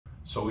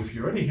So if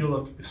you're already heel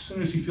up, as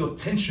soon as you feel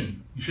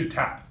tension, you should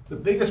tap. The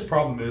biggest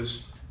problem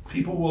is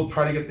people will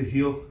try to get the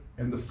heel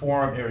in the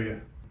forearm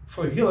area.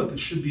 For a heel up, it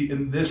should be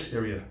in this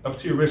area. Up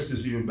to your wrist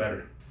is even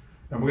better.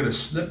 And we're gonna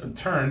slip and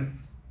turn.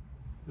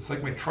 It's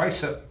like my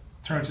tricep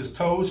turns his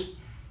toes,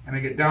 and I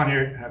get down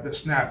here and have that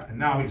snap, and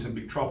now he's in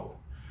big trouble.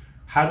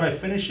 How do I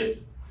finish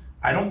it?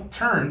 I don't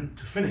turn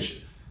to finish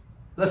it.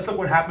 Let's look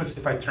what happens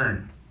if I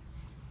turn.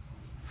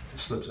 It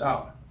slips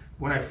out.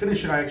 When I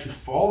finish it, I actually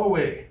fall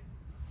away.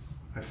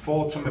 I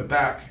fall to my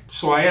back.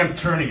 So I am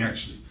turning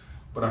actually,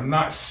 but I'm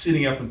not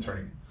sitting up and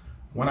turning.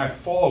 When I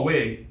fall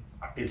away,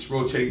 it's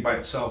rotating by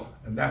itself,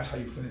 and that's how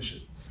you finish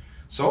it.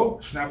 So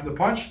snap the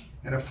punch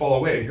and I fall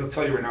away. He'll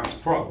tell you right now it's a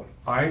problem.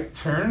 I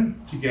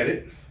turn to get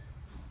it,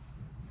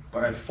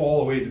 but I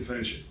fall away to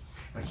finish it.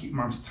 I keep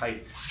my arms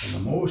tight. And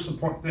the most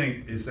important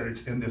thing is that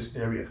it's in this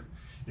area.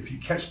 If you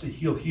catch the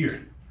heel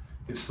here,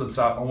 it slips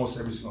out almost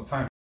every single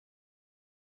time.